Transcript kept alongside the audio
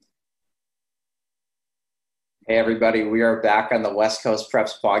Hey everybody, we are back on the West Coast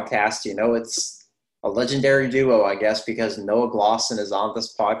Preps podcast. It's a legendary duo, I guess, because Noah Glosson is on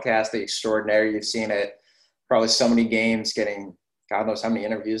this podcast, the extraordinary. You've seen it probably so many games, getting God knows how many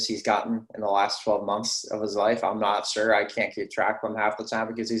interviews he's gotten in the last 12 months of his life. I'm not sure. I can't keep track of him half the time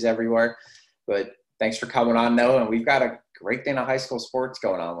because he's everywhere. But thanks for coming on, Noah. And we've got a great thing of high school sports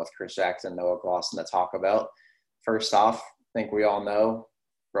going on with Chris Jackson and Noah Glosson to talk about. First off, I think we all know,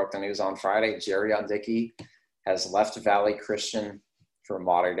 broke the news on Friday, Jerion Dickey has left Valley Christian for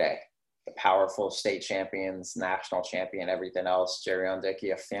Mater Dei, the powerful state champions, national champion, everything else. Jerion Dickey,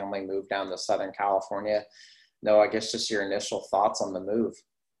 a family moved down to Southern California. No, I guess just your initial thoughts on the move.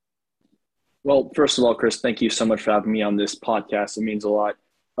 Well, first of all, Chris, thank you so much for having me on this podcast. It means a lot.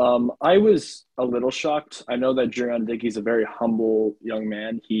 I was a little shocked. I know that Jerion Dickey's a very humble young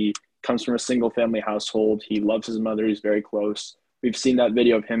man. He comes from a single-family household. He loves his mother. He's very close. We've seen that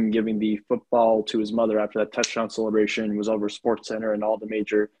video of him giving the football to his mother after that touchdown celebration. It was over SportsCenter and all the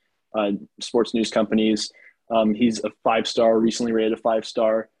major sports news companies. He's a five-star, recently rated a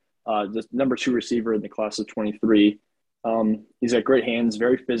five-star, the number 2 receiver in the class of 23. He's got great hands,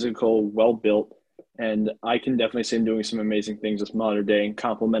 very physical, well-built, and I can definitely see him doing some amazing things with Mater Dei and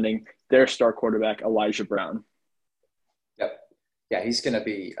complementing their star quarterback, Elijah Brown. Yep. Yeah, he's going to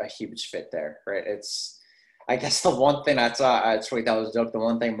be a huge fit there, right? I guess the one thing I tweeted that was a joke. The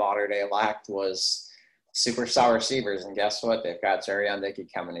one thing Mater Dei lacked was superstar receivers, and guess what? They've got Jerion Dickey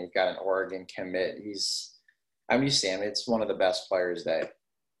coming. He's got an Oregon commit. You see him. It's one of the best players that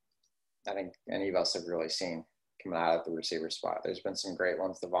I think any of us have really seen coming out of the receiver spot. There's been some great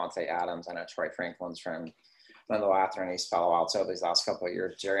ones. Devontae Adams. I know Troy Franklin's from Menlo Atherton, East Palo Alto these last couple of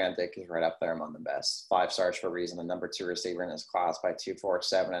years. Jerion Dickey is right up there among the best. 5 stars for a reason. The number 2 receiver in his class by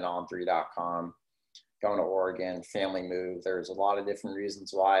 247 and on3.com. Going to Oregon, family move. There's a lot of different reasons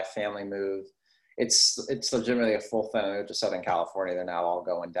why family move. It's legitimately a full family move to Southern California. They're now all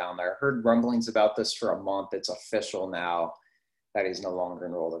going down there. I heard rumblings about this for a month. It's official now that he's no longer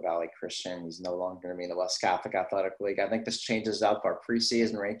enrolled at Valley Christian. He's no longer going to be in the West Catholic Athletic League. I think this changes up our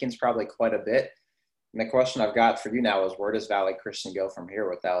preseason rankings probably quite a bit. And the question I've got for you now is, where does Valley Christian go from here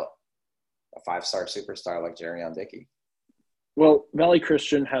without a 5-star superstar like Jerion Dickey? Well, Valley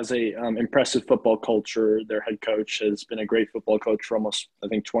Christian has a impressive football culture. Their head coach has been a great football coach for almost, I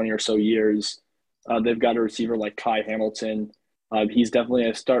think, 20 or so years. They've got a receiver like Kai Hamilton. He's definitely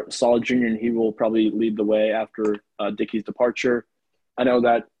a solid junior, and he will probably lead the way after Dickey's departure. I know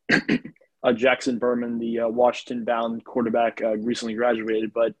that Jackson Berman, the Washington-bound quarterback, recently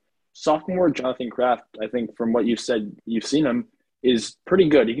graduated, but sophomore Jonathan Kraft, I think from what you've said, you've seen him, is pretty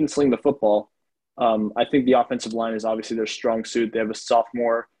good. He can sling the football. I think the offensive line is obviously their strong suit. They have a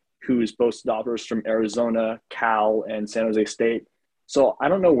sophomore who's boasted offers from Arizona, Cal, and San Jose State. So I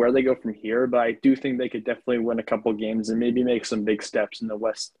don't know where they go from here, but I do think they could definitely win a couple games and maybe make some big steps in the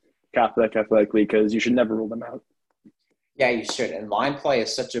West Catholic Athletic League, because you should never rule them out. Yeah, you should. And line play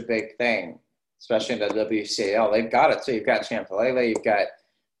is such a big thing, especially in the WCAL. They've got it too. You've got Champalele.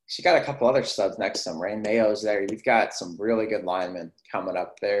 You got a couple other studs next to them. Rain Mayo's there. You've got some really good linemen coming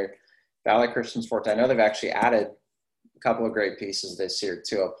up there. Valley Christian Sports, I know they've actually added a couple of great pieces this year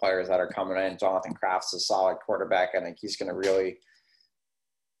too, of players that are coming in. Jonathan Kraft's a solid quarterback. I think he's going to really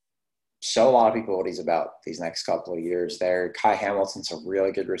show a lot of people what he's about these next couple of years there. Kai Hamilton's a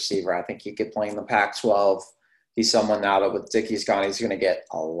really good receiver. I think he could play in the Pac-12. He's someone now that with Dickey's gone, he's going to get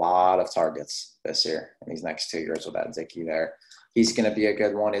a lot of targets this year in these next 2 years with that Dickey there. He's going to be a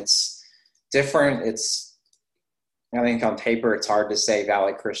good one. It's different. I think on paper, it's hard to say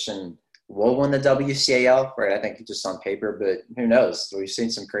Valley Christian will win the WCAL, right? I think just on paper, but who knows? We've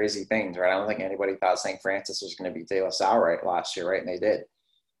seen some crazy things, right? I don't think anybody thought St. Francis was going to beat De La Salle right last year, right? And they did.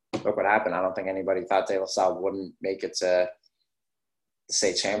 Look what happened. I don't think anybody thought De La Salle wouldn't make it to the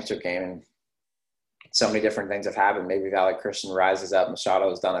state championship game. And so many different things have happened. Maybe Valley Christian rises up. Machado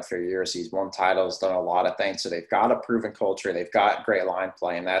has done it for years. He's won titles, done a lot of things. So they've got a proven culture. They've got great line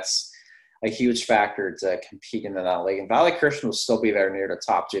play, and that's a huge factor to competing in that league. And Valley Christian will still be there near the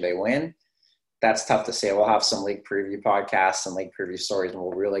top. Do they win? That's tough to say. We'll have some league preview podcasts and league preview stories, and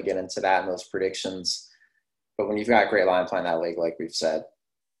we'll really get into that and those predictions. But when you've got great line play in that league, like we've said,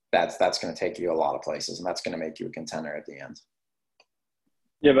 that's going to take you a lot of places, and that's going to make you a contender at the end.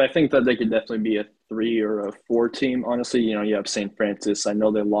 Yeah, but I think that they could definitely be a 3 or a 4 team. Honestly, you have St. Francis. I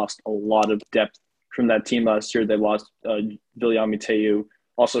know they lost a lot of depth from that team last year. They lost Viliami Teu,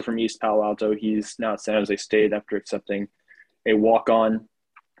 also from East Palo Alto. He's now at San Jose State after accepting a walk-on.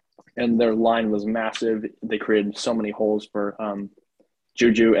 And their line was massive. They created so many holes for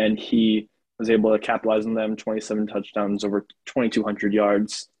Juju, and he was able to capitalize on them. 27 touchdowns, over 2,200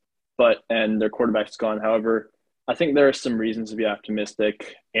 yards. and their quarterback's gone. However, I think there are some reasons to be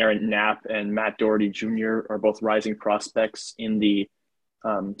optimistic. Aaron Knapp and Matt Doherty Jr. are both rising prospects in the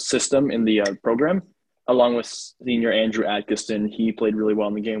system, in the program, along with senior Andrew Atkinson. He played really well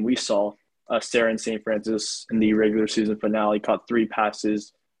in the game. We saw Sarah and St. Francis in the regular season finale, caught 3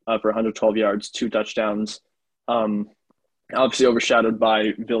 passes for 112 yards, 2 touchdowns. Obviously overshadowed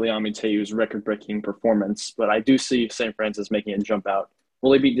by Viliami Teu's record-breaking performance, but I do see St. Francis making a jump out.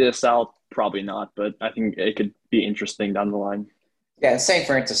 Will they beat De La Salle? Probably not, but I think it could be interesting down the line. Yeah, and St.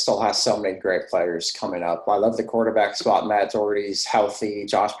 Francis still has so many great players coming up. I love the quarterback spot. Matt Doherty's healthy.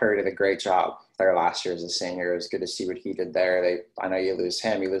 Josh Perry did a great job there last year as a senior. It was good to see what he did there. I know you lose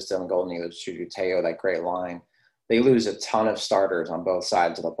him, you lose Dylan Golden, you lose Juju Teo, that great line. They lose a ton of starters on both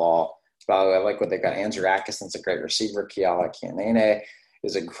sides of the ball. By the way, I like what they got. Andrew Atkinson's a great receiver. Kiala Kianene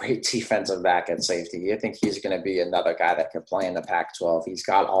is a great defensive back at safety. I think he's going to be another guy that could play in the Pac-12. He's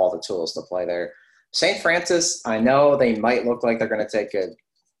got all the tools to play there. St. Francis, I know they might look like they're going to take a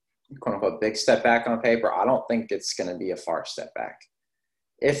quote-unquote big step back on paper. I don't think it's going to be a far step back.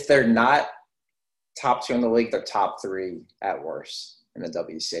 If they're not top 2 in the league, they're top 3 at worst in the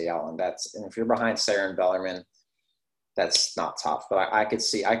WCAL. And if you're behind Sarah and Bellarmine, that's not tough. But I could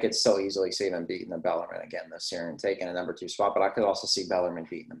so easily see them beating the Bellarmine again this year and taking a number 2 spot. But I could also see Bellarmine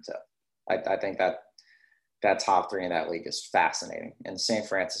beating them too. I think that top 3 in that league is fascinating. And St.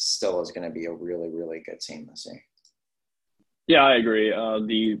 Francis still is going to be a really, really good team this year. Yeah, I agree.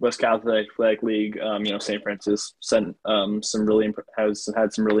 The West Catholic Athletic League, St. Francis has had some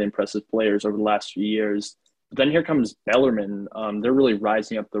really impressive players over the last few years. But then here comes Bellarmine. They're really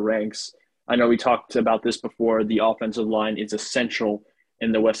rising up the ranks. I know we talked about this before. The offensive line is essential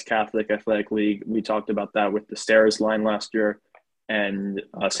in the West Catholic Athletic League. We talked about that with the Stairs line last year and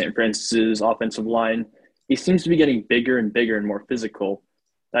St. Francis's offensive line. He seems to be getting bigger and bigger and more physical.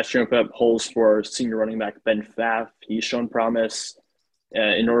 That's shown up holes for senior running back Ben Pfaff. He's shown promise.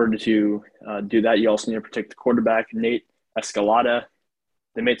 In order to do that, you also need to protect the quarterback, Nate Escalada.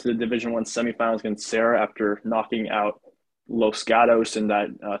 They made it to the Division I semifinals against Sarah after knocking out Los Gatos in that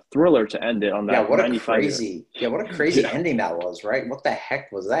thriller to end it on that. What a crazy ending that was, right? What the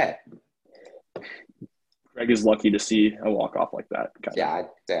heck was that? Greg is lucky to see a walk-off like that.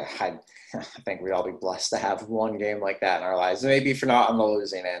 I think we'd all be blessed to have one game like that in our lives. Maybe if you're not on the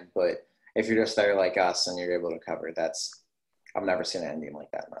losing end, but if you're just there like us and you're able to cover it, I've never seen an ending like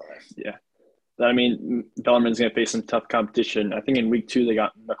that in my life. Yeah. I mean, Bellarmine's going to face some tough competition. I think in week 2 they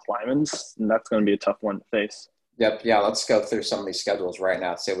got McClymonds, and that's going to be a tough one to face. Yep. Yeah, let's go through some of these schedules right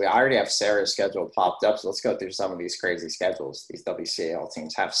now. So we already have Sarah's schedule popped up, so let's go through some of these crazy schedules these WCAL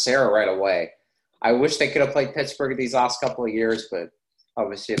teams have. Sarah right away. I wish they could have played Pittsburgh these last couple of years, but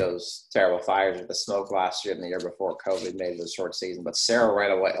obviously those terrible fires with the smoke last year and the year before COVID made it a short season. But Sarah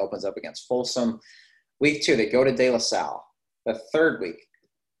right away opens up against Folsom. Week 2, they go to De La Salle. The 3rd week,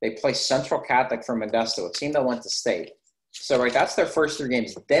 they play Central Catholic from Modesto, a team that went to state. So, that's their first 3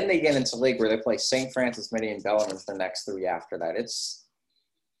 games. Then they get into league where they play St. Francis, Mitty, and Bellarmine the next 3 after that.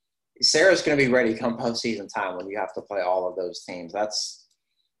 Sarah's going to be ready come postseason time when you have to play all of those teams. That's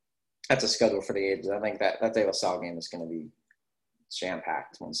a schedule for the ages. I think that De La Salle game is going to be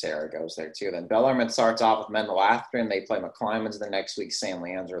jam-packed when Sarah goes there too. Then Bellarmine starts off with Menlo Atherton. They play McClymonds the next week, San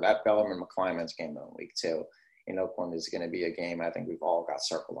Leandro. That Bellarmine-McClymonds game in week 2 in Oakland is going to be a game I think we've all got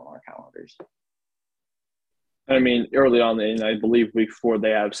circled on our calendars. I mean, early on, and I believe week 4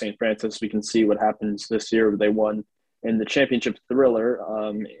 they have St. Francis. We can see what happens this year. They won in the championship thriller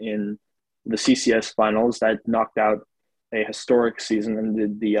in the CCS finals. That knocked out a historic season and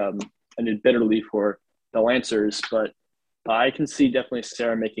ended bitterly for the Lancers. But I can see definitely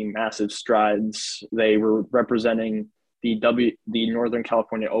Sarah making massive strides. They were representing the Northern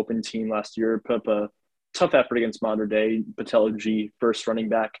California Open team last year, put up a tough effort against Mater Dei. Patelji, first running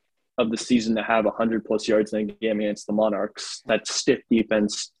back of the season to have 100-plus yards in a game against the Monarchs. That stiff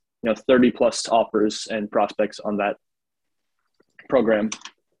defense, 30-plus offers and prospects on that program.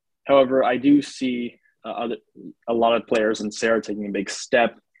 However, I do see a lot of players and Sarah taking a big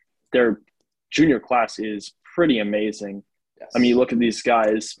step. Their junior class is pretty amazing. Yes. I mean, you look at these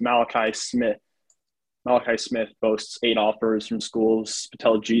guys, Malachi Smith boasts 8 offers from schools.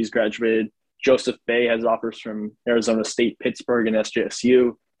 Patelji's graduated. Joseph Bay has offers from Arizona State, Pittsburgh, and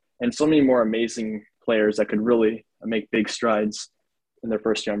SJSU. And so many more amazing players that could really make big strides in their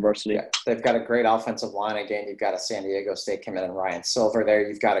first year on varsity. Yeah, they've got a great offensive line. Again, you've got a San Diego State commit and Ryan Silver there.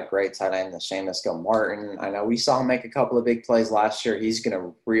 You've got a great tight end, Seamus Gilmartin. I know we saw him make a couple of big plays last year. He's going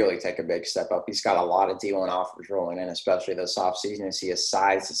to really take a big step up. He's got a lot of D1 offers rolling in, especially this offseason. You see his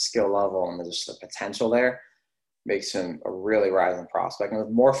size, his skill level, and just the potential there. makes him a really rising prospect. And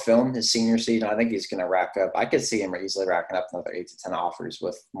with more film his senior season, I think he's going to rack up. I could see him easily racking up another 8 to 10 offers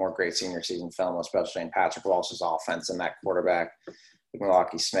with more great senior season film, especially in Patrick Walsh's offense and that quarterback,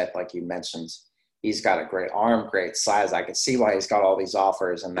 Milwaukee Smith, like you mentioned. He's got a great arm, great size. I could see why he's got all these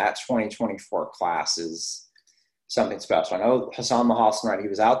offers, and that 2024 class is something special. I know Hassan Mahassan, he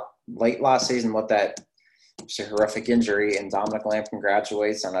was out late last season with that just a horrific injury, and Dominic Lampkin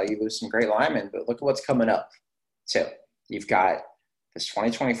graduates. I know you lose some great linemen, but look at what's coming up, too. You've got this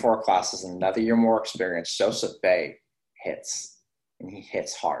 2024 class is another year more experience. Joseph Bay hits, and he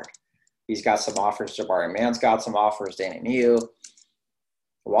hits hard. He's got some offers. Jabari Mann's got some offers. Danny Niu.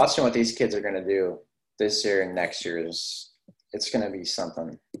 Watching what these kids are going to do this year and next year it's going to be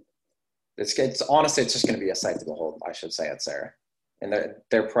something. It's honestly, it's just going to be a sight to behold, I should say it, Sarah. And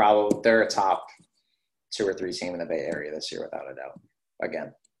they're a top 2 or 3 team in the Bay Area this year without a doubt.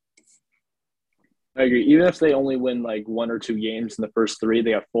 Again, I agree. Even if they only win like 1 or 2 games in the first 3,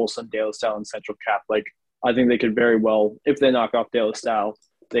 they have Folsom, De La Salle, and Central Catholic. I think they could very well, if they knock off De La Salle,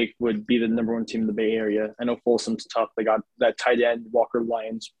 they would be the number 1 team in the Bay Area. I know Folsom's tough. They got that tight end, Walker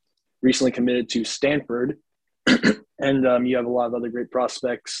Lyons, recently committed to Stanford. And you have a lot of other great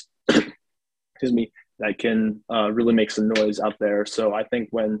prospects, that can really make some noise out there. So I think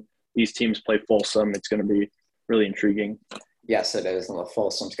when these teams play Folsom, it's going to be really intriguing. Yes, it is. And the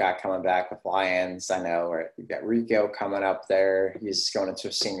Folsom's got coming back with Lions. I know you've got Rico coming up there. He's going into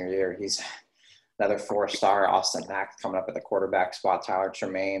a senior year. He's another 4-star. Austin Mack coming up at the quarterback spot. Tyler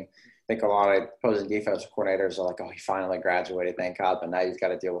Tremaine. I think a lot of opposing defensive coordinators are like, oh, he finally graduated, thank God. But now you've got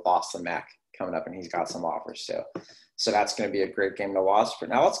to deal with Austin Mack coming up, and he's got some offers too. So that's going to be a great game to watch. But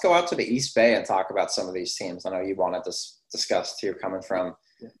now let's go out to the East Bay and talk about some of these teams. I know you wanted to discuss too, coming from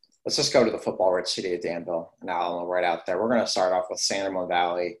 – let's just go to the football-rich city of Danville and Alamo right out there. We're going to start off with San Ramon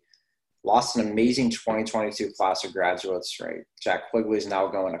Valley. Lost an amazing 2022 class of graduates, right? Jack Quigley's now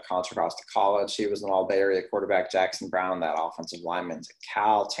going to Contra Costa College. He was an All-Bay Area quarterback. Jackson Brown, that offensive lineman's at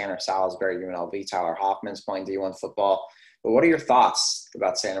Cal. Tanner Salisbury, UNLV. Tyler Hoffman's playing D1 football. But what are your thoughts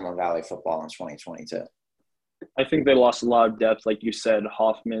about San Ramon Valley football in 2022? I think they lost a lot of depth, like you said.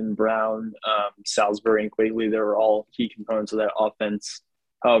 Hoffman, Brown, Salisbury, and Quigley, they were all key components of that offense.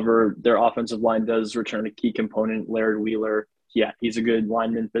 However, their offensive line does return a key component, Laird Wheeler. Yeah, he's a good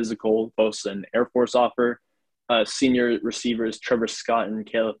lineman, physical, boasts an Air Force offer. Senior receivers Trevor Scott and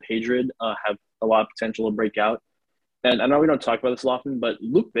Caleb Padrid have a lot of potential to break out. And I know we don't talk about this often, but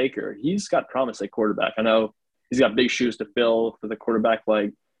Luke Baker, he's got promise at quarterback. I know he's got big shoes to fill for the quarterback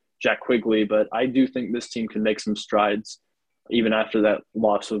like Jack Quigley, but I do think this team can make some strides even after that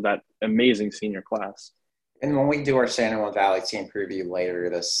loss of that amazing senior class. And when we do our San Ramon Valley team preview later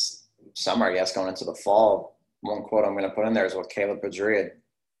this summer, I guess going into the fall, one quote I'm going to put in there is what Caleb Padrid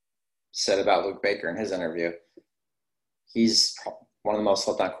said about Luke Baker in his interview. He's one of the most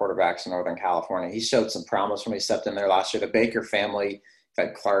slept-on quarterbacks in Northern California. He showed some promise when he stepped in there last year. The Baker family, you've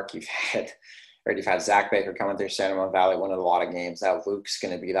had Clark, you've had Zach Baker coming through San Ramon Valley, winning a lot of games. Now Luke's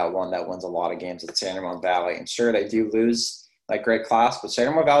going to be that one that wins a lot of games at San Ramon Valley. And sure, they do lose that great class, but San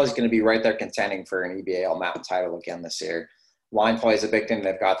Ramon Valley is going to be right there contending for an EBAL Mountain title again this year. Line play is a big thing.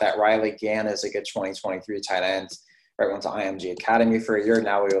 They've got that. Riley Gann is a good 2023 tight end. Right, went to IMG Academy for a year.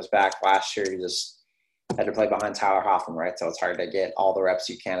 Now he was back last year. He just had to play behind Tyler Hoffman, right? So it's hard to get all the reps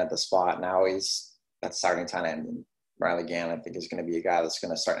you can at the spot. Now he's that starting tight end. And Riley Gann, I think, is going to be a guy that's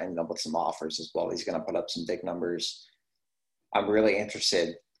going to start ending up with some offers as well. He's going to put up some big numbers. I'm really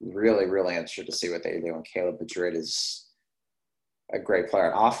interested, really interested to see what they do. And Caleb Madrid is a great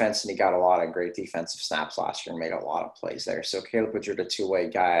player on offense, and he got a lot of great defensive snaps last year and made a lot of plays there. So Caleb Madrid, a two-way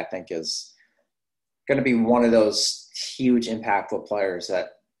guy, I think is going to be one of those huge impactful players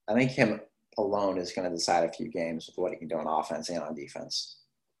that I think him alone is going to decide a few games with what he can do on offense and on defense.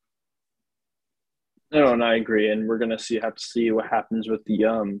 No, and I agree. And we're going to have to see what happens with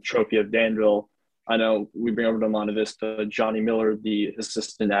the Trophy of Danville. I know we bring over to Monte Vista. Johnny Miller, the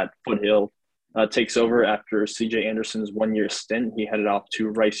assistant at Foothill, takes over after C.J. Anderson's one-year stint. He headed off to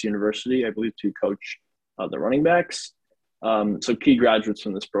Rice University, I believe, to coach the running backs. So key graduates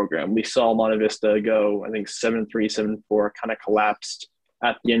from this program. We saw Monte Vista go, I think, 7-3, 7-4, kind of collapsed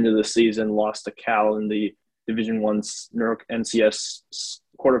at the end of the season, lost to Cal in the Division I NCS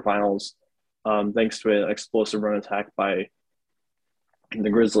quarterfinals, thanks to an explosive run attack by the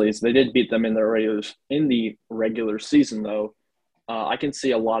Grizzlies. They did beat them in the regular season, though. I can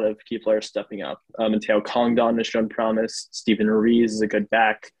see a lot of key players stepping up. Mateo Congdon has shown promise. Stephen Ruiz is a good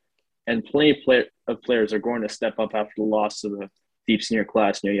back. And plenty of players are going to step up after the loss of the deep senior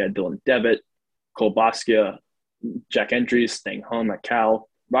class. You had Dylan Devitt, Cole Baskia, Jack Entries staying home at Cal.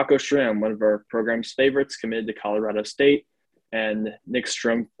 Rocco Stram, one of our program's favorites, committed to Colorado State, and Nick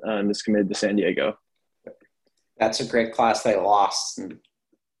Strum is committed to San Diego. That's a great class they lost. And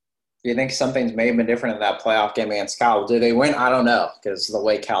do you think something's may have been different in that playoff game against Cal? Did they win? I don't know, because the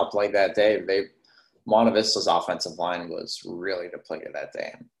way Cal played that day, Monte Vista's offensive line was really depleted that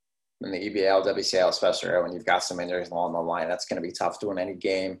day. In the EBL, WCL, especially when you've got some injuries along the line, that's going to be tough to win any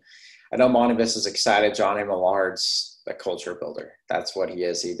game. I know Monte Vista's excited. Johnny Millard's a culture builder. That's what he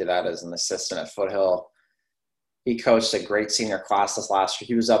is. He did that as an assistant at Foothill. He coached a great senior class this last year.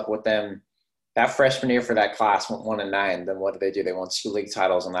 He was up with them. That freshman year for that class went 1-9. Then what did they do? They won 2 league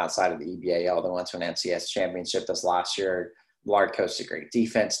titles on that side of the EBAL. They went to an NCS championship this last year. Millard coached a great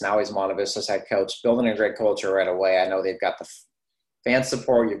defense. Now he's Monte Vista's head coach, building a great culture right away. I know they've got the fan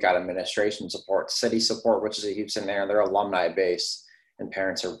support. You've got administration support, city support, which is a huge thing there. And their alumni base and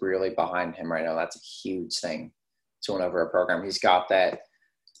parents are really behind him right now. That's a huge thing to win over a program. He's got that.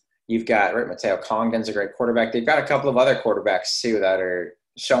 You've got Mateo Congdon's a great quarterback. They've got a couple of other quarterbacks too that are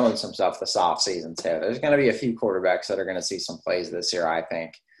showing some stuff this offseason too. There's going to be a few quarterbacks that are going to see some plays this year, I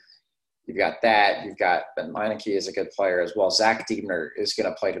think. You've got that. You've got Ben Meineke is a good player as well. Zach Diebner is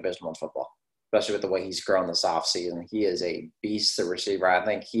going to play Division I football, especially with the way he's grown this offseason. He is a beast, the receiver. I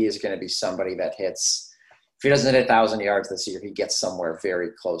think he is going to be somebody that hits – if he doesn't hit 1,000 yards this year, he gets somewhere very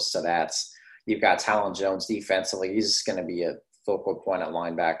close to that. You've got Talon Jones defensively. He's going to be a focal point at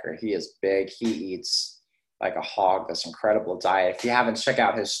linebacker. He is big. He eats like a hog, this incredible diet. If you haven't checked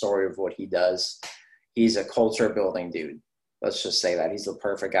out his story of what he does, he's a culture-building dude. Let's just say that. He's the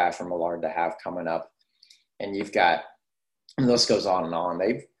perfect guy for Millard to have coming up. And you've got – and the list goes on and on.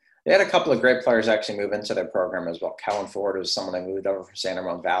 They had a couple of great players actually move into their program as well. Kellen Ford was someone that moved over from San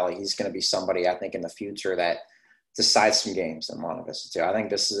Ramon Valley. He's going to be somebody, I think, in the future that decides some games in Monte Vista too. I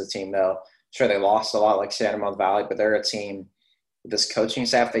think this is a team, though. Sure, they lost a lot like San Ramon Valley, but they're a team – this coaching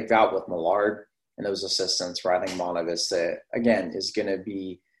staff they've got with Millard and those assistants, where I think Monte Vista, again, is going to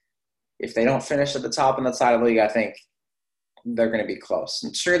be – if they don't finish at the top in the title league, I think they're going to be close.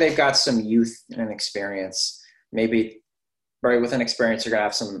 And sure, they've got some youth and experience. Maybe right with an experience, you're going to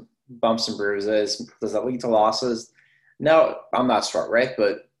have some bumps and bruises. Does that lead to losses? No, I'm not sure, right?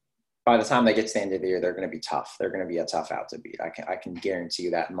 But by the time they get to the end of the year, they're going to be tough. They're going to be a tough out to beat. I can guarantee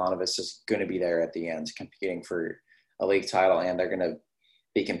you that. And Monte Vista is going to be there at the end competing for a league title, and they're going to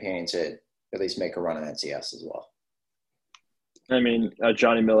be competing to at least make a run at NCS as well. I mean,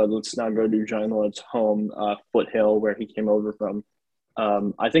 Johnny Millard, let's now go to Johnny Millard's home, Foothill, where he came over from.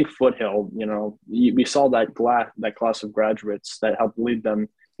 I think Foothill, we saw that class of graduates that helped lead them,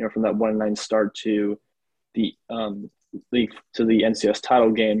 from that 1-9 start to the league to the NCS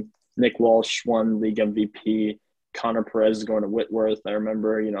title game. Nick Walsh won league MVP. Connor Perez is going to Whitworth. I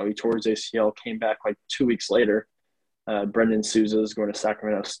remember, he tore his ACL, came back like 2 weeks later. Brendan Souza is going to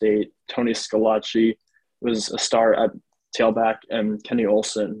Sacramento State. Tony Scalacci was a star at tailback, and Kenny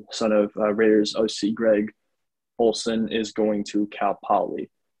Olson, son of Raiders OC Greg Olson, is going to Cal Poly.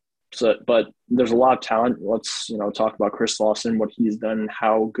 But there's a lot of talent. Let's talk about Chris Lawson, what he's done, and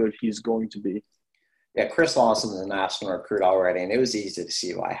how good he's going to be. Yeah, Chris Lawson is a national recruit already, and it was easy to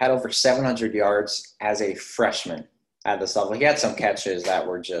see why. He had over 700 yards as a freshman at this level. He had some catches that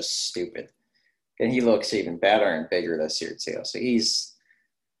were just stupid. And he looks even better and bigger this year too. So he's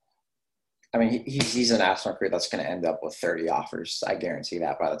a national recruit that's going to end up with 30 offers. I guarantee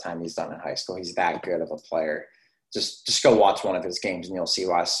that by the time he's done in high school. He's that good of a player. Just go watch one of his games and you'll see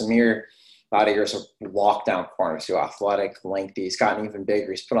why. Samir Badier is a lockdown corner too, athletic, lengthy. He's gotten even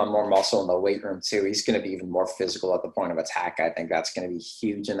bigger. He's put on more muscle in the weight room too. He's going to be even more physical at the point of attack. I think that's going to be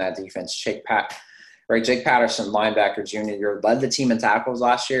huge in that defense. Jake Patterson, linebacker, junior year, led the team in tackles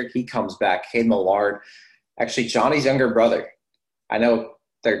last year. He comes back. Hayden Millard, actually Johnny's younger brother. I know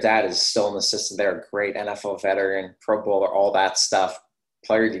their dad is still in the system. They're a great NFL veteran, Pro Bowler, all that stuff.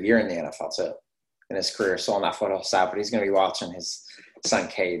 Player of the year in the NFL too in his career. Still on that Foothill staff, but he's going to be watching his son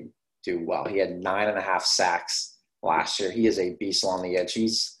Cade do well. He had 9.5 sacks last year. He is a beast along the edge.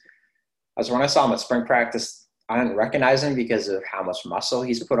 When I saw him at spring practice, I didn't recognize him because of how much muscle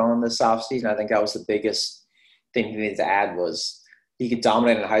he's put on this offseason. I think that was the biggest thing he needed to add was he could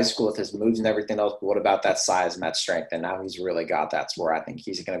dominate in high school with his moves and everything else, but what about that size and that strength? And now he's really got that to where I think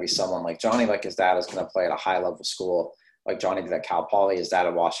he's going to be someone like Johnny, like his dad, is going to play at a high-level school, like Johnny did at Cal Poly, his dad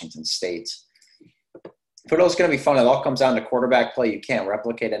at Washington State. Football's going to be fun. It all comes down to quarterback play. You can't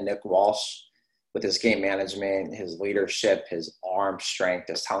replicate a Nick Walsh with his game management, his leadership, his arm strength,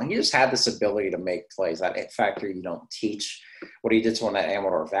 his talent. He just had this ability to make plays. That it factor you don't teach. What he did to win that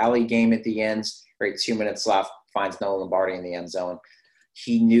Amador Valley game at the end, right, 2 minutes left, finds Noah Lombardi in the end zone.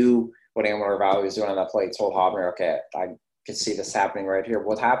 He knew what Amador Valley was doing on that play. He told Hobner, okay, could see this happening right here.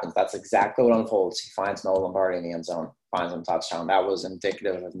 What happens? That's exactly what unfolds. He finds Noah Lombardi in the end zone, finds him touchdown. That was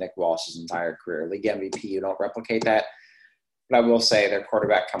indicative of Nick Walsh's entire career. League MVP, you don't replicate that. But I will say their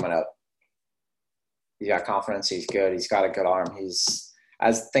quarterback coming up, he's got confidence. He's good. He's got a good arm.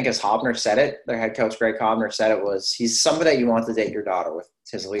 I think as Hobner said it, their head coach, Greg Hobner, said it was, he's somebody that you want to date your daughter with.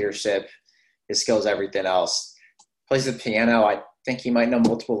 His leadership, his skills, everything else. Plays the piano. I think he might know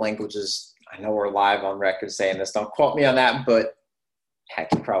multiple languages. I know we're live on record saying this. Don't quote me on that, but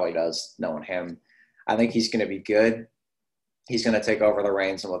heck, he probably does, knowing him. I think he's going to be good. He's going to take over the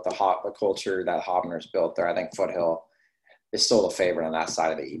reins, and with the culture that Hobner's built there, I think Foothill is still the favorite on that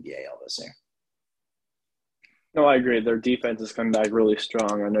side of the EBAL this year. No, I agree. Their defense is coming back really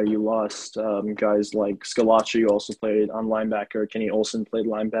strong. I know you lost guys like Scalacci, who also played on linebacker. Kenny Olson played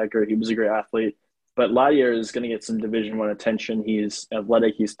linebacker. He was a great athlete. But Latier is going to get some Division I attention. He's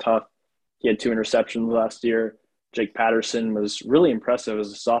athletic. He's tough. He had 2 interceptions last year. Jake Patterson was really impressive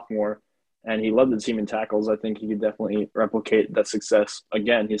as a sophomore, and he led the team in tackles. I think he could definitely replicate that success.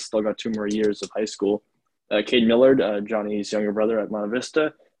 Again, he's still got 2 more years of high school. Cade Millard, Johnny's younger brother at Monte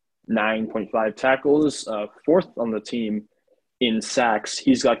Vista, 9.5 tackles, 4th on the team in sacks.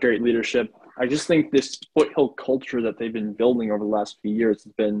 He's got great leadership. I just think this Foothill culture that they've been building over the last few years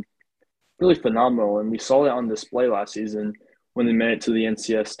has been really phenomenal, and we saw that on display last season when they made it to the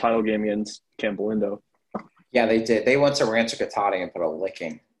NCS title game against Campo Lindo. Yeah, they did. They went to Rancho Cotati and put a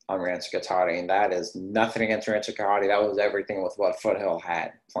licking on Rancho Cotati, and that is nothing against Rancho Cotati. That was everything with what Foothill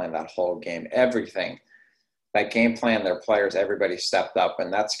had playing that whole game. Everything. That game plan, their players, everybody stepped up,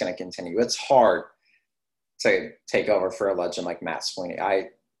 and that's going to continue. It's hard to take over for a legend like Matt Sweeney. To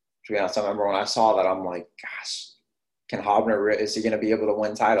be honest, I remember when I saw that, I'm like, gosh, can Hobner, is he going to be able to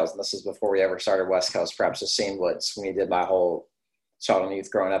win titles? And this is before we ever started West Coast Preps, just seeing what Sweeney did my whole childhood youth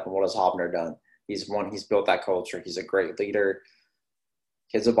growing up, and what has Hobner done. He's built that culture. He's a great leader.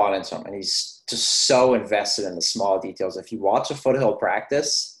 Kids have bought into him, and he's just so invested in the small details. If you watch a Foothill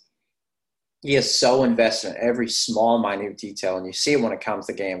practice, he is so invested in every small, minute detail, and you see it when it comes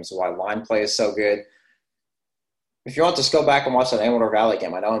to games, why line play is so good. If you want to just go back and watch that Amador Valley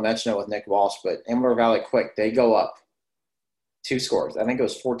game, I know I mentioned it with Nick Walsh, but Amador Valley quick, they go up 2 scores. I think it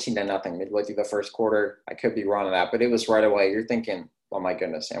was 14-0 midway through the first quarter. I could be wrong on that, but it was right away. You're thinking, oh my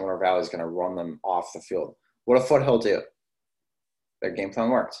goodness, Amador Valley is going to run them off the field. What did Foothill do? Their game plan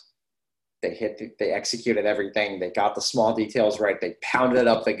worked. They executed everything. They got the small details right. They pounded it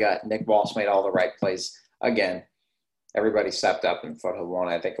up the gut. Nick Walsh made all the right plays. Again, everybody stepped up and Foothill won.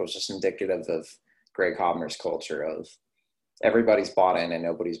 I think it was just indicative of Greg Hobner's culture of everybody's bought in and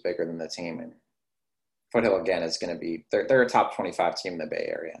nobody's bigger than the team. And Foothill, again, is going to be – they're a top 25 team in the Bay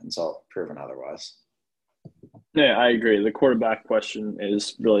Area until proven otherwise. Yeah, I agree. The quarterback question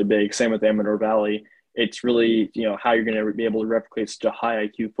is really big. Same with Amador Valley. It's really, how you're going to be able to replicate such a high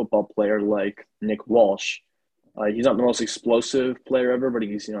IQ football player like Nick Walsh. He's not the most explosive player ever, but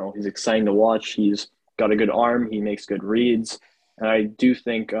he's exciting to watch. He's got a good arm. He makes good reads. And I do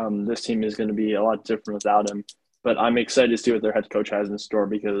think this team is going to be a lot different without him. But I'm excited to see what their head coach has in store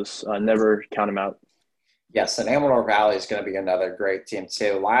because never count him out. Yes, and Amador Valley is going to be another great team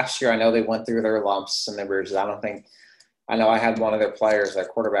too. Last year, I know they went through their lumps and their bruises. I know I had one of their players, their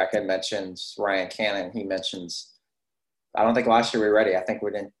quarterback had mentioned Ryan Cannon. He mentions, I don't think last year we were ready. I think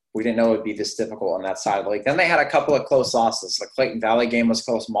we didn't know it would be this difficult on that side of the league. Then they had a couple of close losses. The Clayton Valley game was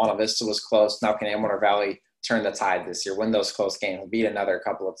close. Monte Vista was close. Now can Amador Valley turn the tide this year, win those close games, beat another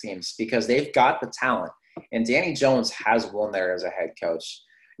couple of teams because they've got the talent. And Danny Jones has won there as a head coach.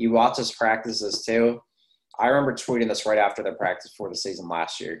 You watch his practices too. I remember tweeting this right after the practice for the season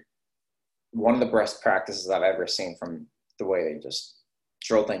last year. One of the best practices I've ever seen from the way they just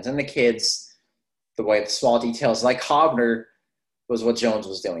drill things. And the kids, the way the small details, like Hobner was what Jones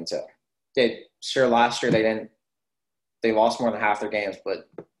was doing too. Sure, last year they lost more than half their games, but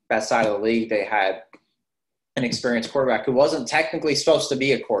that side of the league, they had an experienced quarterback who wasn't technically supposed to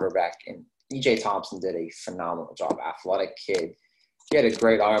be a quarterback. And E.J. Thompson did a phenomenal job. Athletic kid. He had a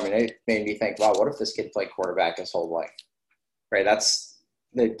great arm, and it made me think, wow, what if this kid played quarterback his whole life? Right?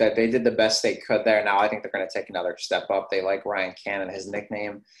 They did the best they could there. Now I think they're going to take another step up. They like Ryan Cannon, his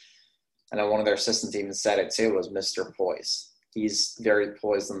nickname. And then one of their assistants even said it too, was Mr. Poise. He's very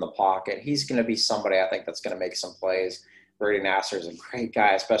poised in the pocket. He's going to be somebody I think that's going to make some plays. Brady Nasser is a great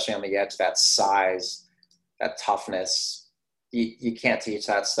guy, especially on the edge. That size, that toughness, you can't teach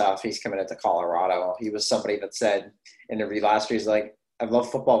that stuff. He's coming into Colorado. He was somebody that said in the interview last year, he's like, I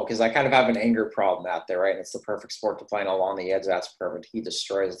love football because I kind of have an anger problem out there, right? And it's the perfect sport to play along the edge. That's perfect. He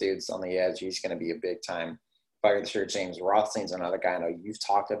destroys dudes on the edge. He's going to be a big-time player this year. James Rothstein's another guy I know you've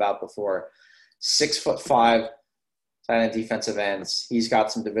talked about before. 6'5", and at defensive ends. He's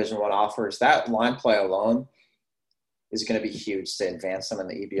got some Division I offers. That line play alone is going to be huge to advance them in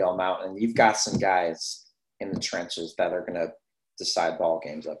the EBL Mountain. You've got some guys in the trenches that are going to decide ball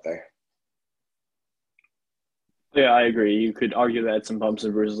games up there. Yeah, I agree. You could argue that some bumps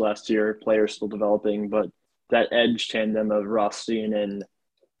and bruises last year, players still developing, but that edge tandem of Rothstein and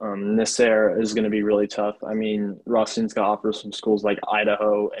Nasser is going to be really tough. I mean, Rothstein's got offers from schools like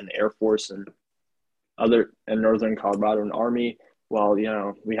Idaho and Air Force and Northern Colorado and Army. While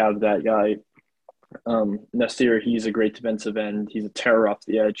we have that guy Nasir. He's a great defensive end. He's a terror off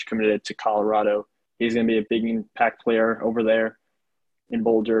the edge, committed to Colorado. He's going to be a big impact player over there in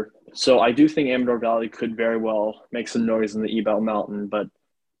Boulder. So I do think Amador Valley could very well make some noise in the EBL Mountain, but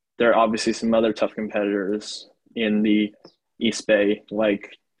there are obviously some other tough competitors in the East Bay,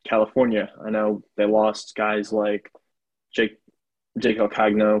 like California. I know they lost guys like Jake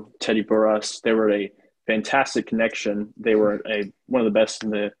Alcagno, Teddy Burras. They were a fantastic connection. They were one of the best in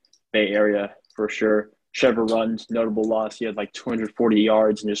the Bay Area for sure. Trevor Rund, notable loss. He had like 240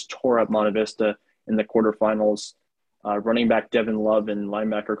 yards and just tore up Monte Vista in the quarterfinals. Running back Devin Love and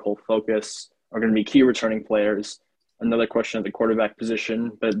linebacker Cole Focus are going to be key returning players. Another question at the quarterback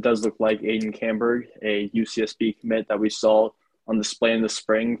position, but it does look like Aiden Camberg, a UCSB commit that we saw on display in the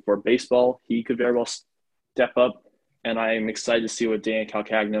spring for baseball. He could very well step up, and I'm excited to see what Dan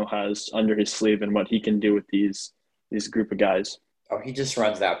Calcagno has under his sleeve and what he can do with these group of guys. Oh, he just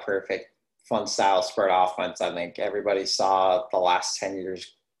runs that perfect fun style spread offense. I think everybody saw the last 10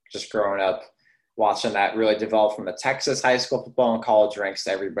 years just growing up watching that really develop from the Texas high school football and college ranks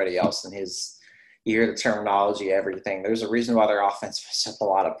to everybody else. And you hear the terminology, everything. There's a reason why their offense puts up a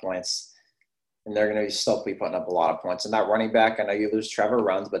lot of points, and they're going to still be putting up a lot of points. And that running back, I know you lose Trevor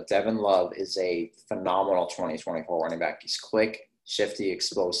Runs, but Devin Love is a phenomenal 2024 running back. He's quick, shifty,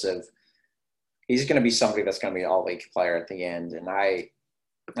 explosive. He's going to be somebody that's going to be an all-league player at the end. And I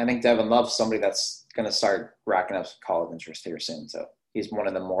think Devin Love's somebody that's going to start racking up some college interest here soon. So he's one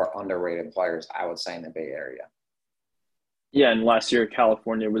of the more underrated players, I would say, in the Bay Area. Yeah, and last year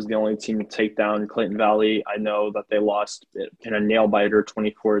California was the only team to take down Clayton Valley. I know that they lost in a nail-biter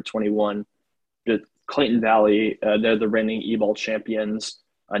 24-21. Clayton Valley, they're the reigning E-ball champions.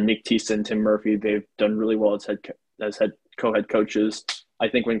 Nick Tisa and Tim Murphy, they've done really well as co-head coaches. I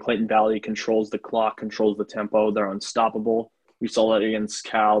think when Clayton Valley controls the clock, controls the tempo, they're unstoppable. We saw that against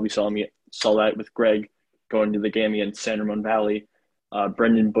Cal. We saw that with Greg going to the game against San Ramon Valley.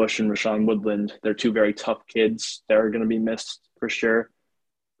 Brendan Bush and Rashawn Woodland, they're two very tough kids. They're going to be missed for sure.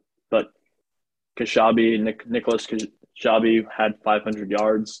 But Nicholas Kashabi had 500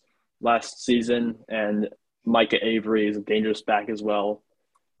 yards last season, and Micah Avery is a dangerous back as well.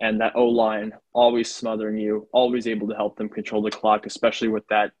 And that O-line, always smothering you, always able to help them control the clock, especially with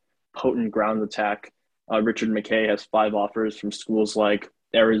that potent ground attack. Richard McKay has 5 offers from schools like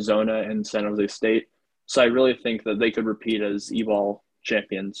Arizona and San Jose State. So I really think that they could repeat as E-ball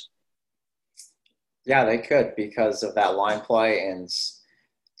champions. Yeah, they could because of that line play. And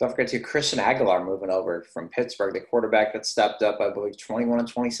don't forget to Christian Aguilar moving over from Pittsburgh, the quarterback that stepped up, I believe,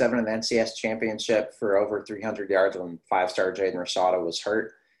 21-27 in the NCS championship for over 300 yards when 5-star Jaden Rashada was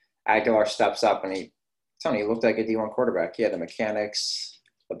hurt. Aguilar steps up, and he looked like a D1 quarterback. He had the mechanics,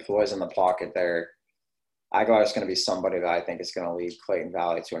 the poise in the pocket there. Aguilar is going to be somebody that I think is going to lead Clayton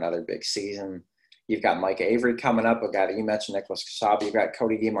Valley to another big season. You've got Micah Avery coming up, a guy that you mentioned, Nicholas Kashabi. You've got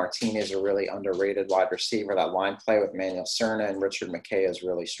Cody DeMartinez, a really underrated wide receiver. That line play with Manuel Cerna and Richard McKay is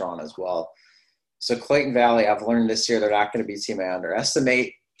really strong as well. So Clayton Valley, I've learned this year, they're not going to be a team I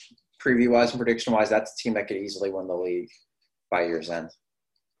underestimate. Preview-wise and prediction-wise, that's a team that could easily win the league by year's end.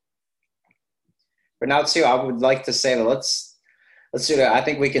 But now, too, I would like to say that let's do that. I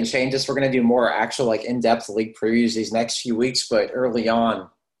think we can change this. We're going to do more actual, in-depth league previews these next few weeks. But early on,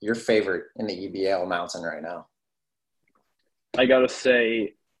 your favorite in the EBL Mountain right now? I got to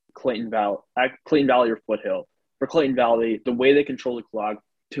say Clayton Valley or Foothill. For Clayton Valley, the way they control the clock,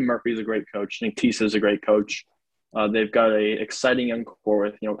 Tim Murphy is a great coach. Nick Tisa is a great coach. They've got an exciting young core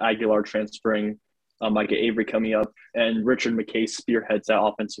with, Aguilar transferring, Micah Avery coming up, and Richard McKay spearheads that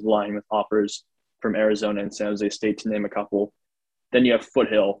offensive line with offers from Arizona and San Jose State, to name a couple. Then you have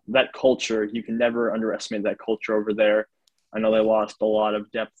Foothill. That culture, you can never underestimate that culture over there. I know they lost a lot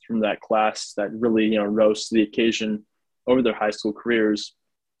of depth from that class that really, rose to the occasion over their high school careers,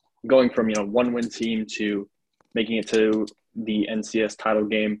 going from, one-win team to making it to the NCS title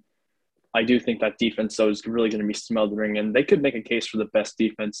game. I do think that defense, though, is really going to be smothering, and they could make a case for the best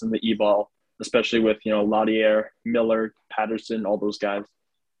defense in the E-ball, especially with, Laudier, Miller, Patterson, all those guys.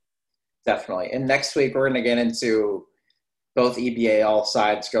 Definitely. And next week, we're going to get into both EBA, all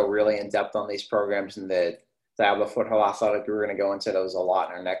sides go really in depth on these programs and the Diablo Foothill Athletic. We're going to go into those a lot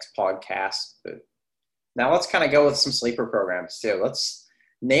in our next podcast. But now let's kind of go with some sleeper programs too. Let's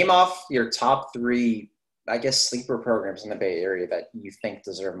name off your top 3, I guess, sleeper programs in the Bay Area that you think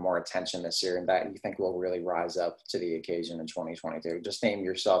deserve more attention this year and that you think will really rise up to the occasion in 2022. Just name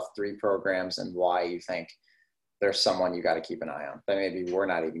yourself 3 programs and why you think there's someone you got to keep an eye on that maybe we're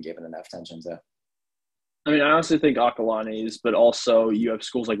not even giving enough attention to. I mean, I honestly think Acalanes, but also you have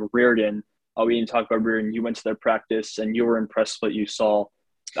schools like Reardon. We didn't talk about Reardon. You went to their practice and you were impressed with what you saw.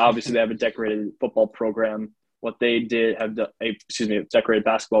 Obviously, they have a decorated football program. What they did have a decorated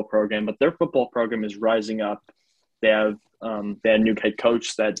basketball program, but their football program is rising up. They have a new head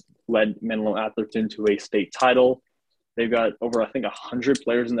coach that led Menlo Atherton to a state title. They've got over, I think, 100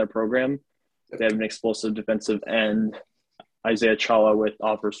 players in their program. They have an explosive defensive end, Isaiah Chala, with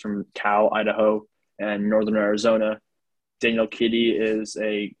offers from Cal, Idaho, and Northern Arizona. Daniel Kitty is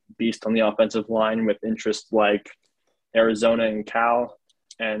a beast on the offensive line with interest like Arizona and Cal.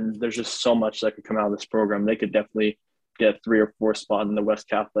 And there's just so much that could come out of this program. They could definitely get a 3 or 4 spot in the West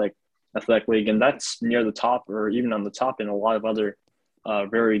Catholic Athletic League. And that's near the top or even on the top in a lot of other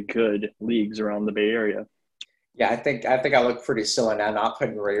very good leagues around the Bay Area. Yeah, I think I look pretty silly now not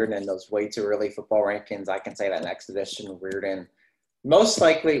putting Reardon in those way too early football rankings. I can say that next edition, Reardon most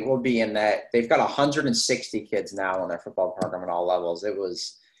likely will be in that. They've got 160 kids now in their football program at all levels. It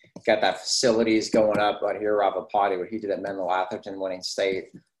was got that facilities going up. But here, Ravapati, what he did at Menlo Atherton, winning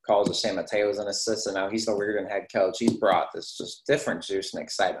state, calls of San Mateo's an assistant. Now he's the Reardon head coach. He's brought this just different juice and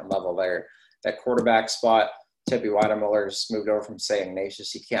excitement level there. That quarterback spot, Tippy Weidermiller's moved over from St.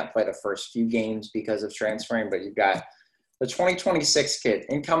 Ignatius. He can't play the first few games because of transferring, but you've got the 2026 kid,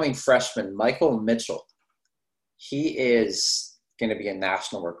 incoming freshman, Michael Mitchell. He is going to be a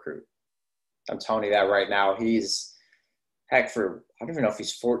national recruit. I'm telling you that right now. He's, I don't even know if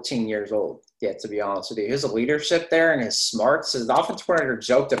he's 14 years old yet, to be honest with you. His leadership there and his smarts. His offensive coordinator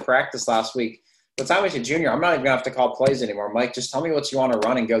joked at practice last week, by the time he's a junior, I'm not even going to have to call plays anymore. Mike, just tell me what you want to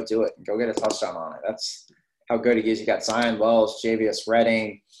run and go do it and go get a touchdown on it. That's how good he is. You got Zion Wells, Javius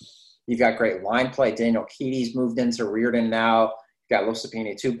Redding. You've got great line play. Daniel Keaty's moved into Reardon now. You've got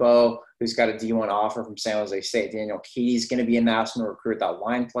Losapini Tupo, who's got a D1 offer from San Jose State. Daniel Keaty's going to be a national recruit. That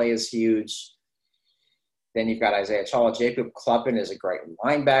line play is huge. Then you've got Isaiah Chala. Jacob Kleppen is a great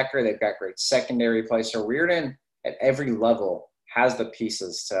linebacker. They've got great secondary play. So Reardon, at every level, has the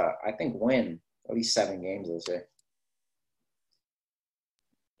pieces to, I think, win at least 7 games this year.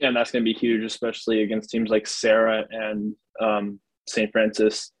 Yeah, and that's going to be huge, especially against teams like Sarah and St.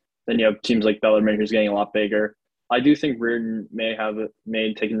 Francis. Then you have teams like Bellarmine, who's getting a lot bigger. I do think Reardon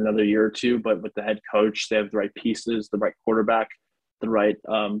may take another year or two, but with the head coach, they have the right pieces, the right quarterback, the right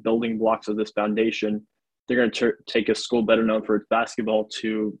building blocks of this foundation. They're going to take a school better known for its basketball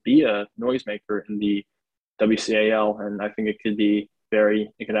to be a noisemaker in the WCAL, and I think it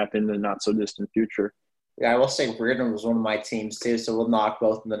could happen in the not so distant future. Yeah, I will say Reardon was one of my teams too, so we'll knock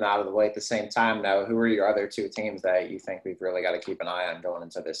both of them out of the way at the same time. Now, who are your other 2 teams that you think we've really got to keep an eye on going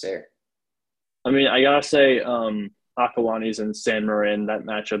into this year? I mean, I gotta say, Acalanes and San Marin, that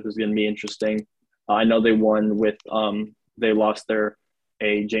matchup is going to be interesting. I know they won with they lost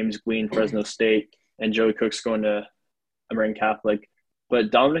a James Green, Fresno State, and Joey Cook's going to Marin Catholic.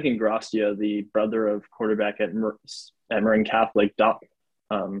 But Dominic Ingrassia, the brother of quarterback at Marin Catholic,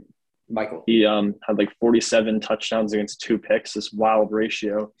 Michael, he had like 47 touchdowns against 2 picks, this wild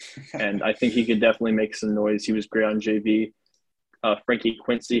ratio. And I think he could definitely make some noise. He was great on JV. Frankie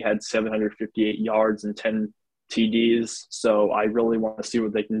Quincy had 758 yards and 10 TDs. So I really want to see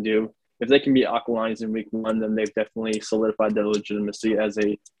what they can do. If they can beat Acalanes in week 1, then they've definitely solidified their legitimacy as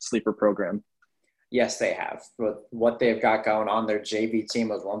a sleeper program. Yes, they have. With what they've got going on, their JV team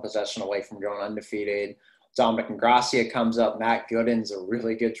was 1 possession away from going undefeated. Dominic Ingrassia comes up. Matt Gooden's a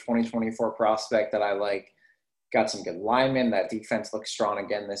really good 2024 prospect that I like. Got some good linemen. That defense looks strong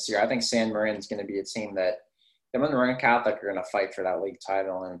again this year. I think San Marin's going to be a team that them and Marin Catholic are going to fight for that league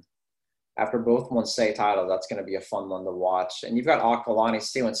title. And after both won state titles, that's going to be a fun one to watch. And you've got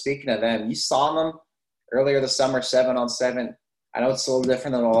Acalanes too. And speaking of them, you saw them earlier this summer, 7-on-7. I know it's a little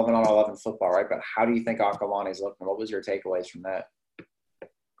different than 11-on-11 football, right? But how do you think Acalanes look? And what was your takeaways from that?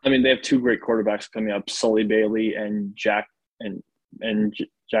 I mean, they have 2 great quarterbacks coming up, Sully Bailey and Jack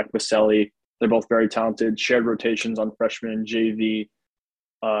Baselli. They're both very talented, shared rotations on freshman and JV.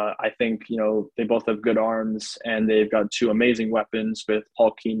 I think, they both have good arms, and they've got 2 amazing weapons with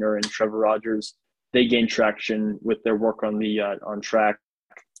Paul Keener and Trevor Rogers. They gain traction with their work on the on track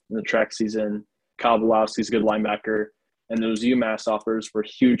in the track season. Kyle Belowski's a good linebacker, and those UMass offers were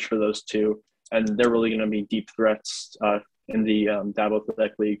huge for those 2, and they're really going to be deep threats in the Dabo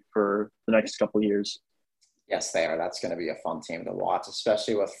Athletic League for the next couple of years. Yes, they are. That's going to be a fun team to watch,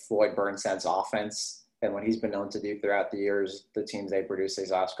 especially with Floyd Burnstead's offense and what he's been known to do throughout the years, the teams they produced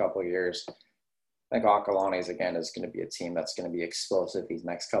these last couple of years. I think Akalani's, again, is going to be a team that's going to be explosive these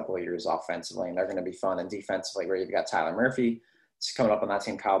next couple of years offensively, and they're going to be fun. And defensively, where you've got Tyler Murphy, it's coming up on that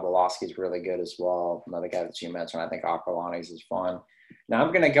team. Kyle Belowski's really good as well. Another guy that you mentioned, I think Akalani's is fun. Now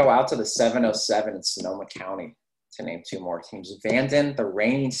I'm going to go out to the 707 in Sonoma County to name two more teams. Vanden, the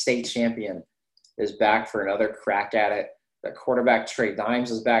reigning state champion, is back for another crack at it. The quarterback Trey Dimes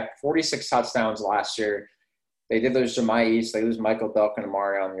is back, 46 touchdowns last year. They did lose Jemai East. They lose Michael Belkin and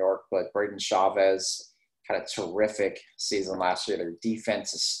Marion York, but Braden Chavez had a terrific season last year. Their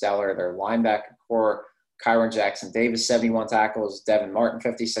defense is stellar. Their linebacker core, Kyron Jackson Davis, 71 tackles. Devin Martin,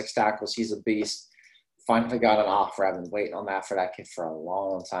 56 tackles. He's a beast. Finally got an offer. I've been waiting on that for that kid for a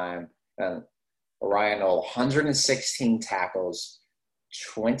long time. And Orion Knoll, 116 tackles,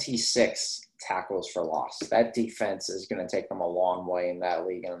 26 tackles for loss. That defense is going to take them a long way in that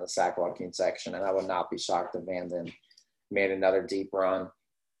league and in the sack walking section, and I would not be shocked if Vanden made another deep run.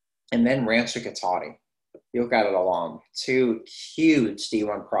 And then Rancho Cotati. You look at it along. Two huge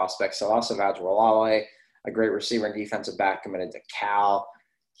D1 prospects. So also Vajralale, a great receiver and defensive back committed to Cal.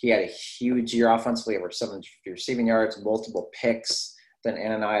 He had a huge year offensively, over 750 receiving yards, multiple picks. Then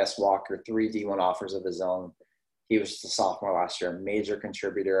Ananias Walker, 3 D1 offers of his own. He was the sophomore last year, a major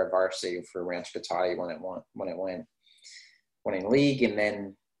contributor of varsity for Rancho Cotati when it went winning league, and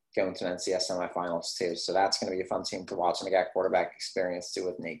then going to an NCS semifinals too. So that's going to be a fun team to watch. And they got quarterback experience too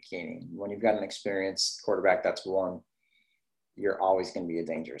with Nate Keeney. When you've got an experienced quarterback that's won, you're always going to be a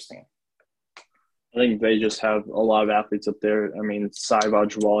dangerous team. I think they just have a lot of athletes up there. I mean, Cy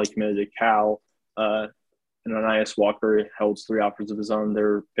Vajralale committed to Cal, and Ananias Walker holds 3 offers of his own.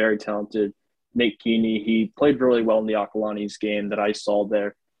 They're very talented. Nate Keeney, he played really well in the Akalani's game that I saw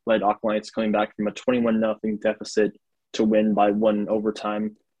there, led Akalani's coming back from a 21-0 deficit to win by 1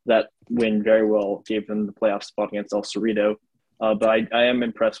 overtime. That win very well gave them the playoff spot against El Cerrito. But I am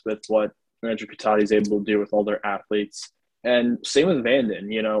impressed with what Rancho Cotati is able to do with all their athletes. And same with Vanden,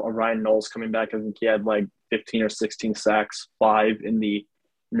 Orion Knowles coming back. I think he had like 15 or 16 sacks, 5 in the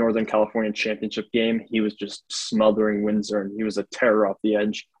Northern California Championship game. He was just smothering Windsor, and he was a terror off the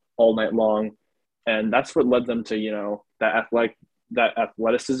edge all night long. And that's what led them to, that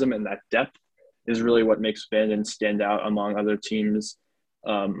athleticism and that depth is really what makes Vanden stand out among other teams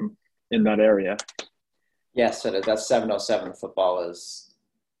in that area. Yes, it is. That 707 football is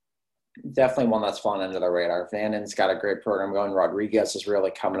definitely one that's fun under the radar. Vanden's got a great program going. Rodriguez is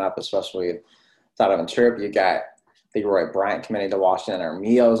really coming up, especially Donovan Tripp. You got Leroy Bryant committed to Washington.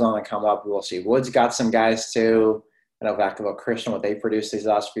 Armio's on the come up. We'll see. Wood's got some guys too. I know Vacaville Christian, what they produced these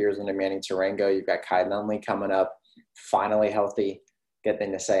last few years under Manny Tarango. You've got Kai Nunley coming up, finally healthy. Good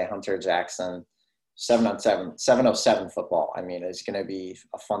thing to say. Hunter Jackson. 707 football. I mean, it's going to be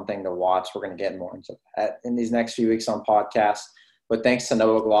a fun thing to watch. We're going to get more into that in these next few weeks on podcasts. But thanks to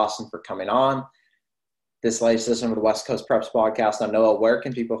Noah Glosson for coming on. This latest edition of the West Coast Preps podcast. Now, Noah, where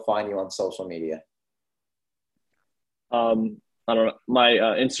can people find you on social media? I don't know. My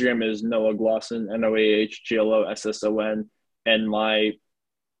Instagram is Noah Glosson, NOAHGLOSSON, and my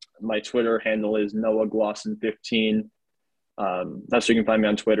Twitter handle is Noah Glosson15. That's where you can find me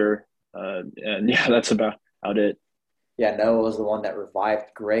on Twitter. And yeah, that's about it. Yeah, Noah was the one that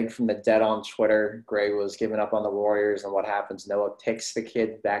revived Greg from the dead on Twitter. Greg was giving up on the Warriors, and what happens? Noah picks the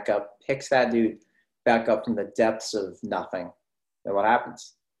kid back up, picks that dude back up from the depths of nothing. And what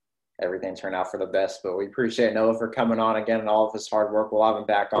happens? Everything turned out for the best. But we appreciate Noah for coming on again and all of his hard work. We'll have him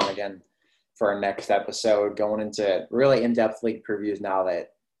back on again for our next episode, going into really in-depth league previews now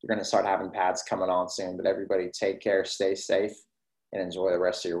that you're going to start having pads coming on soon. But everybody take care, stay safe, and enjoy the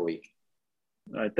rest of your week. All right.